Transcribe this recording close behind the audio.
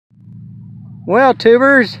Well,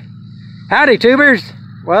 tubers, howdy tubers.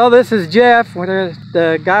 Well, this is Jeff,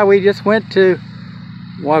 the guy we just went to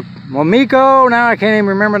Wamiko. Now I can't even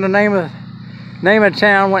remember the name of the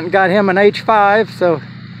town. Went and got him an H5, so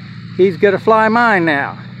he's gonna fly mine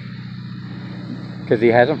now because he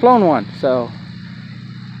hasn't flown one. So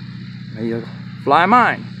he'll fly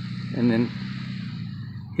mine, and then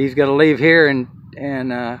he's gonna leave here and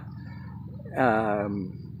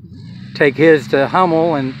take his to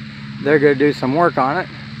Hummel, and they're gonna do some work on it.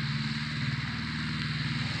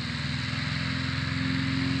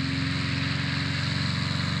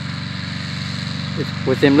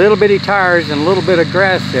 With them little bitty tires and a little bit of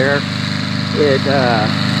grass there, it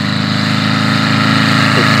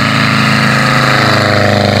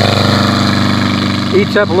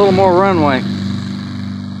eats up a little more runway.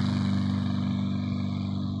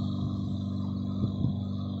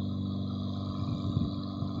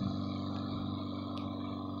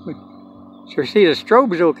 Sure see the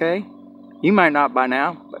strobe's okay. You might not by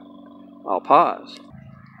now, but I'll pause.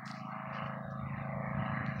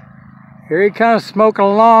 Here he comes smoking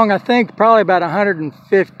along, I think probably about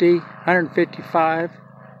 150, 155.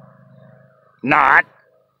 Knot,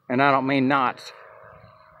 and I don't mean knots.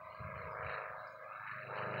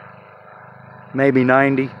 Maybe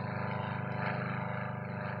 90.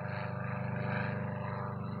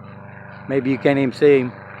 Maybe you can't even see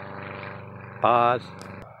him. Pause.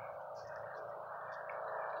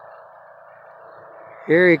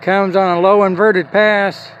 Here he comes on a low inverted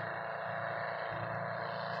pass.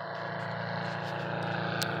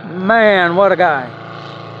 Man, what a guy.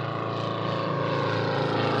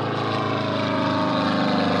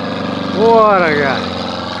 What a guy.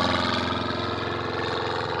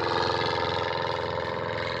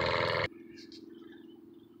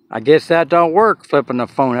 I guess that don't work, flipping the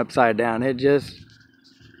phone upside down. It just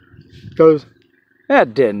goes,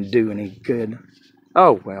 that didn't do any good.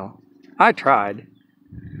 Oh well, I tried.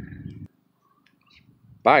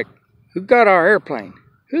 Bike, who got our airplane?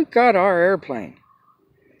 Who got our airplane?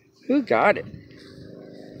 Who got it?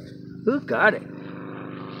 Who got it?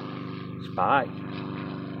 Spy.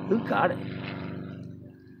 Who got it?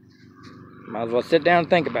 Might as well sit down and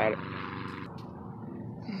think about it.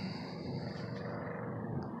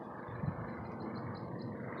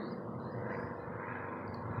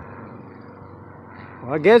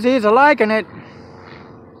 Well, I guess he's liking it.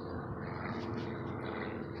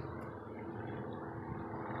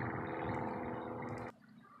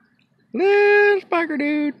 Little spiker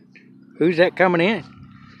dude. Who's that coming in?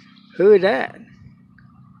 Who is that?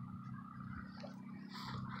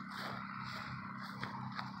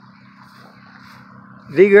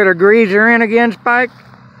 Is he got a greaser in again, Spike?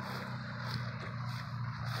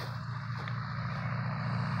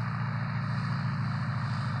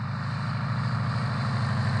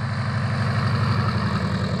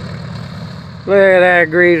 Look at that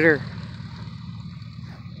greaser.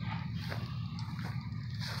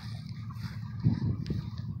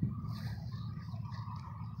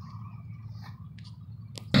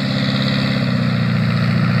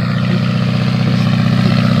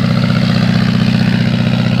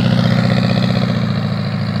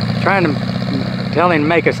 Trying to tell him to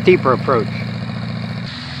make a steeper approach.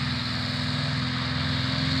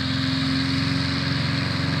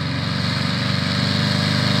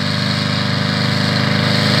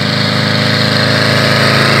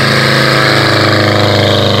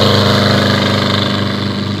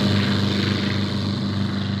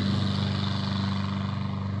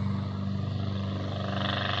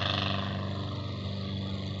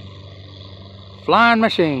 Flying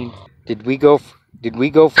machine. Did we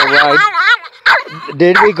go for a ride?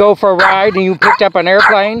 Did we go for a ride and you picked up an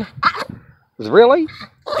airplane? Really?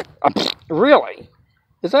 Really?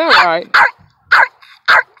 Is that right?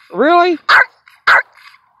 Really?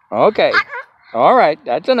 Okay. All right.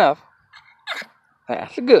 That's enough.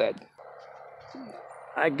 That's good.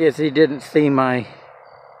 I guess he didn't see my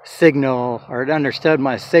signal or understood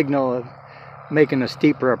my signal of making a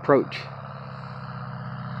steeper approach.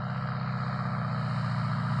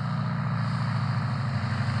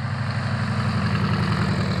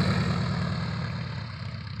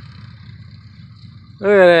 Look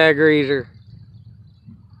at that greaser.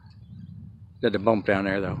 Got the bump down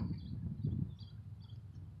there though.